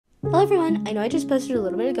Hello everyone, I know I just posted a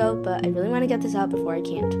little bit ago, but I really want to get this out before I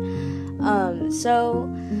can't. So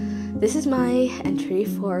this is my entry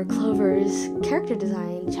for Clover's character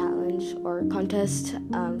design challenge or contest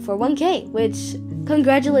for 1K, which,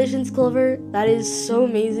 congratulations Clover, that is so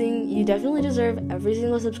amazing. You definitely deserve every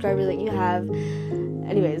single subscriber that you have.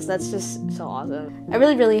 Anyways, that's just so awesome. I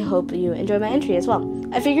really hope you enjoy my entry as well.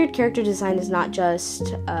 I figured character design is not just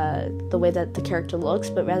the way that the character looks,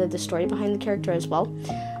 but rather the story behind the character as well.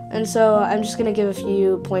 And so I'm just going to give a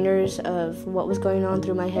few pointers of what was going on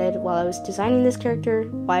through my head while I was designing this character,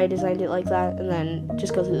 why I designed it like that, and then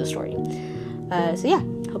just go through the story. So yeah,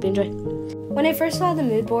 hope you enjoy. When I first saw the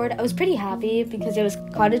mood board, I was pretty happy because it was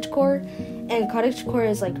cottagecore, and cottagecore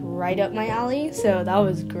is like right up my alley, so that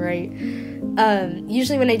was great.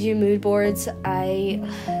 Usually when I do mood boards, I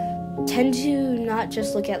tend to not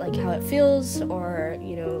just look at like how it feels or,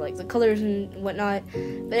 you know, like the colors and whatnot,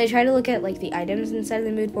 but I try to look at like the items inside of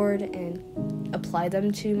the mood board and apply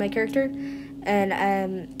them to my character. And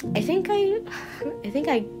I think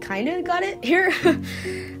I kind of got it here.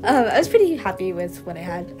 I was pretty happy with what I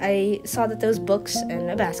had. I saw that those books in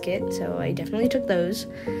a basket, so I definitely took those.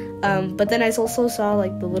 But then I also saw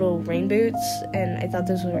like the little rain boots, and I thought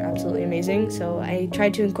those were absolutely amazing. So I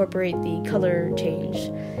tried to incorporate the color change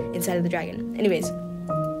inside of the dragon. Anyways,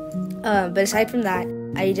 but aside from that,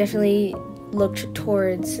 I definitely looked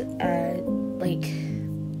towards like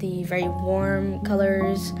the very warm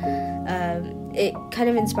colors. It kind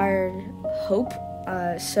of inspired hope,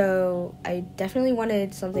 so I definitely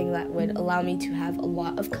wanted something that would allow me to have a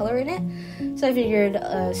lot of color in it. So I figured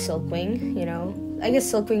Silkwing, you know, I guess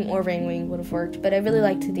Silkwing or Rainwing would have worked, but I really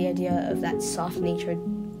liked the idea of that soft-natured,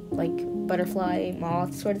 like, butterfly,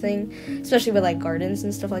 moth sort of thing, especially with, like, gardens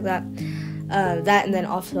and stuff like that. That, and then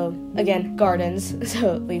also, again, gardens,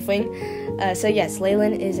 so Leafwing. So yes,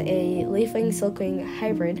 Leyland is a Leafwing Silkwing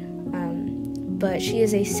hybrid, but she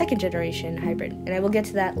is a second-generation hybrid, and I will get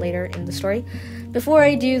to that later in the story. Before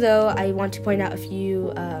I do, though, I want to point out a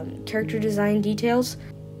few character design details.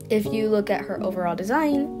 If you look at her overall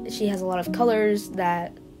design, she has a lot of colors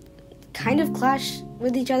that kind of clash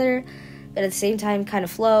with each other, but at the same time kind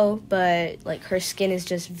of flow, but like her skin is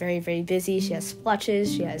just very busy. She has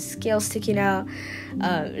splotches, she has scales sticking out,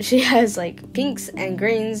 she has like pinks and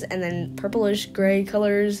greens and then purplish gray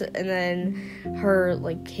colors, and then her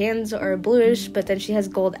like hands are bluish, but then she has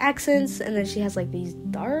gold accents, and then she has like these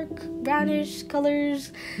dark brownish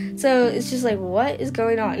colors. So it's just like, what is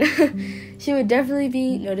going on? She would definitely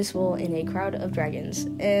be noticeable in a crowd of dragons,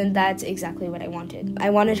 and that's exactly what I wanted.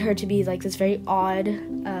 I wanted her to be like this very odd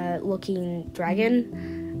looking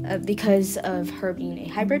dragon because of her being a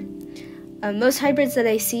hybrid. Most hybrids that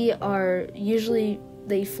I see are usually,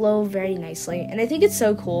 they flow very nicely, and I think it's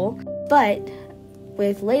so cool, but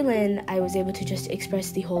with Leyland, I was able to just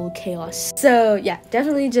express the whole chaos. So yeah,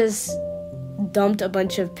 definitely just dumped a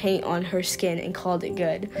bunch of paint on her skin and called it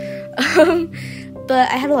good.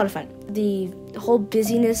 But I had a lot of fun. The whole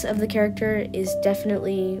busyness of the character is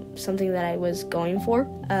definitely something that I was going for.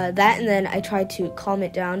 That, and then I tried to calm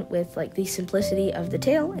it down with like the simplicity of the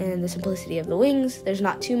tail and the simplicity of the wings. There's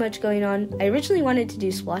not too much going on. I originally wanted to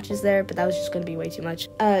do splotches there, but that was just going to be way too much.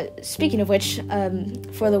 Speaking of which,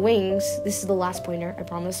 for the wings, this is the last pointer, I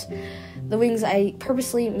promise. The wings, I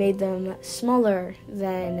purposely made them smaller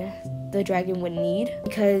than the dragon would need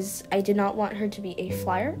because I did not want her to be a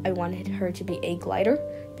flyer. I wanted her to be a glider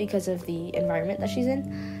because of the environment that she's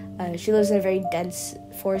in. She lives in a very dense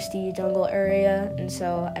foresty jungle area, and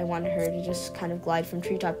so I wanted her to just kind of glide from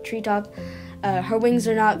treetop to treetop. Her wings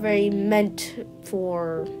are not very meant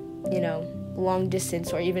for, you know, long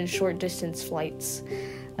distance or even short distance flights.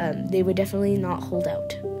 They would definitely not hold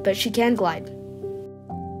out, but she can glide.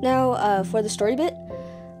 Now, for the story bit,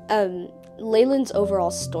 Leyland's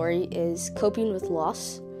overall story is coping with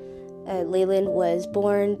loss. Leyland was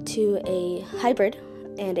born to a hybrid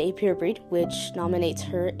and a purebred, which nominates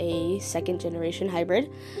her a second-generation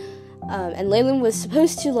hybrid. And Leyland was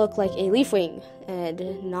supposed to look like a Leafwing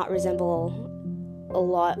and not resemble a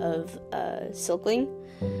lot of Silkwing.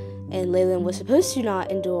 And Leyland was supposed to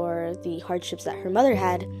not endure the hardships that her mother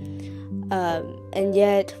had. And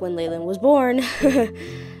yet, when Leyland was born,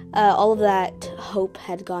 all of that hope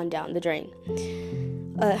had gone down the drain.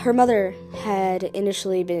 Her mother had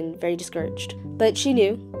initially been very discouraged, but she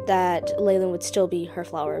knew that Leyland would still be her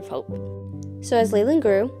flower of hope. So as Leyland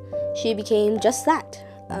grew, she became just that.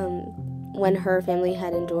 When her family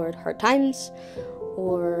had endured hard times,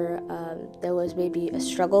 or there was maybe a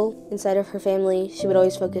struggle inside of her family, she would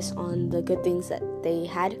always focus on the good things that they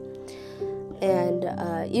had. And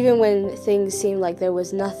even when things seemed like there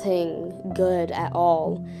was nothing good at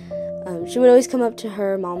all, She would always come up to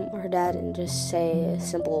her mom or her dad and just say a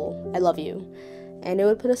simple, "I love you." And it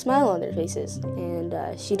would put a smile on their faces. And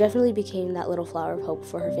she definitely became that little flower of hope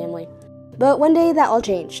for her family. But one day that all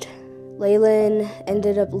changed. Laylan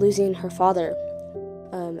ended up losing her father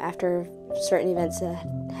after certain events that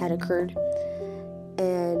had occurred.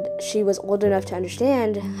 And she was old enough to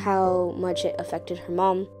understand how much it affected her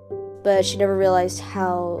mom, but she never realized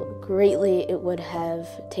how greatly it would have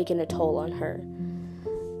taken a toll on her.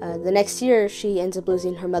 The next year, she ends up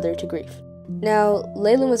losing her mother to grief. Now,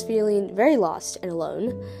 Laylan was feeling very lost and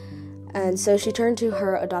alone, and so she turned to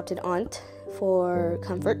her adopted aunt for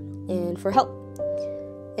comfort and for help.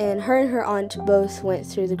 And her aunt both went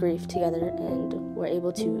through the grief together and were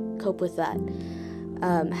able to cope with that.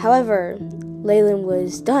 However, Laylan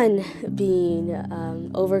was done being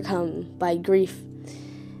overcome by grief,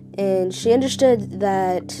 and she understood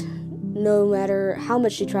that no matter how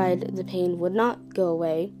much she tried, the pain would not go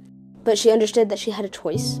away. But she understood that she had a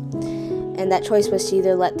choice, and that choice was to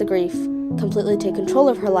either let the grief completely take control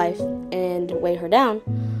of her life and weigh her down,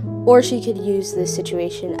 or she could use this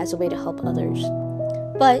situation as a way to help others.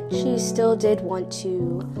 But she still did want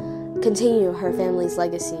to continue her family's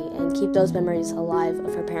legacy and keep those memories alive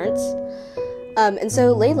of her parents. And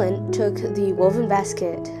so Laylan took the woven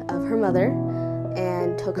basket of her mother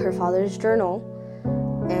and took her father's journal,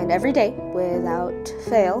 and every day, without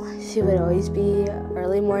fail, she would always be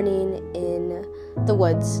early morning in the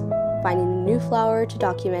woods, finding a new flower to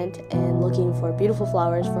document and looking for beautiful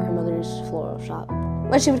flowers for her mother's floral shop.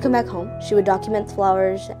 When she would come back home, she would document the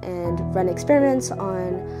flowers and run experiments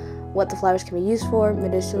on what the flowers can be used for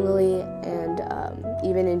medicinally and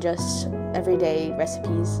even in just everyday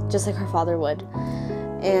recipes, just like her father would.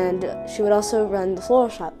 And she would also run the floral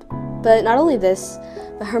shop. But not only this,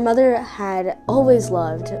 but her mother had always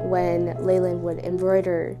loved when Laylan would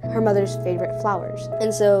embroider her mother's favorite flowers.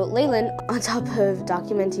 And so Laylan, on top of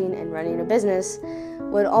documenting and running a business,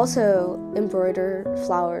 would also embroider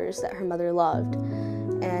flowers that her mother loved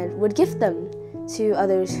and would gift them to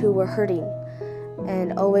others who were hurting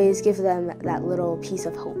and always give them that little piece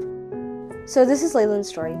of hope. So this is Laylan's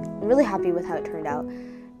story. I'm really happy with how it turned out,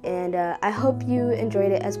 and I hope you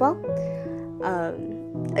enjoyed it as well.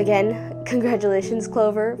 Again, congratulations,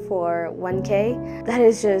 Clover, for 1K. That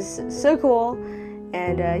is just so cool.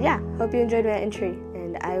 And yeah, hope you enjoyed my entry.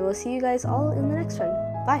 And I will see you guys all in the next one.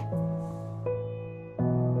 Bye.